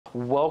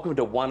Welcome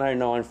to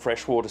 109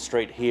 Freshwater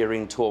Street here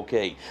in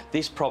Torquay.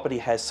 This property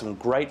has some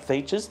great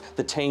features.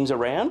 The team's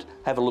around.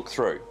 Have a look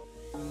through.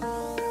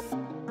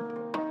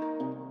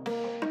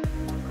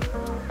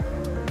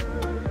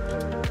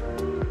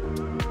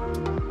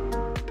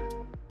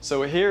 So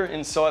we're here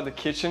inside the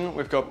kitchen.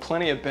 We've got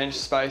plenty of bench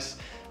space,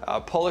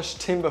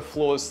 polished timber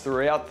floors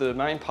throughout the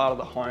main part of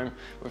the home.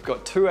 We've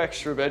got 2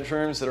 extra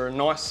bedrooms that are a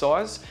nice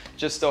size,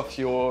 just off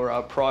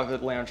your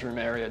private lounge room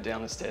area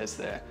down the stairs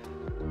there.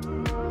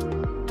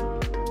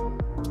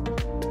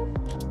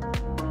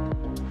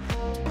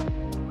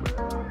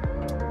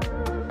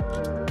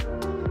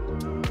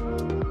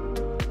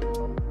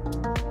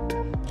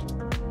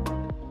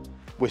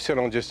 We're set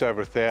on just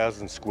over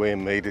 1,000 square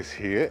metres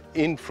here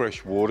in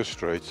Freshwater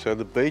Street, so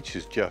the beach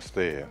is just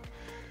there.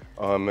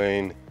 I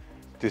mean,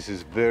 this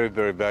is a very,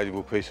 very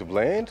valuable piece of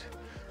land.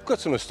 We've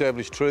got some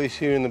established trees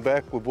here in the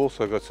back. We've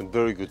also got some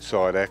very good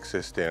side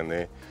access down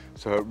there.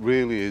 So it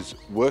really is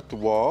worth the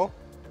while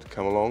to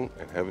come along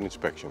and have an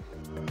inspection.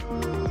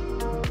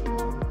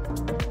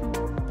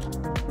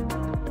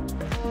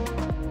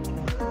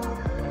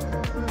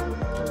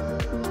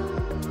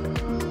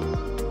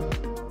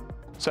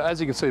 So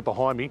as you can see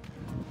behind me,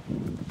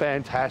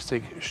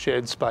 fantastic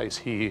shed space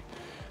here.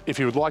 If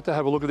you would like to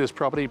have a look at this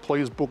property,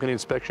 please book an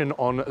inspection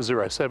on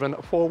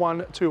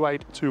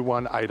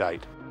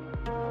 0741282188.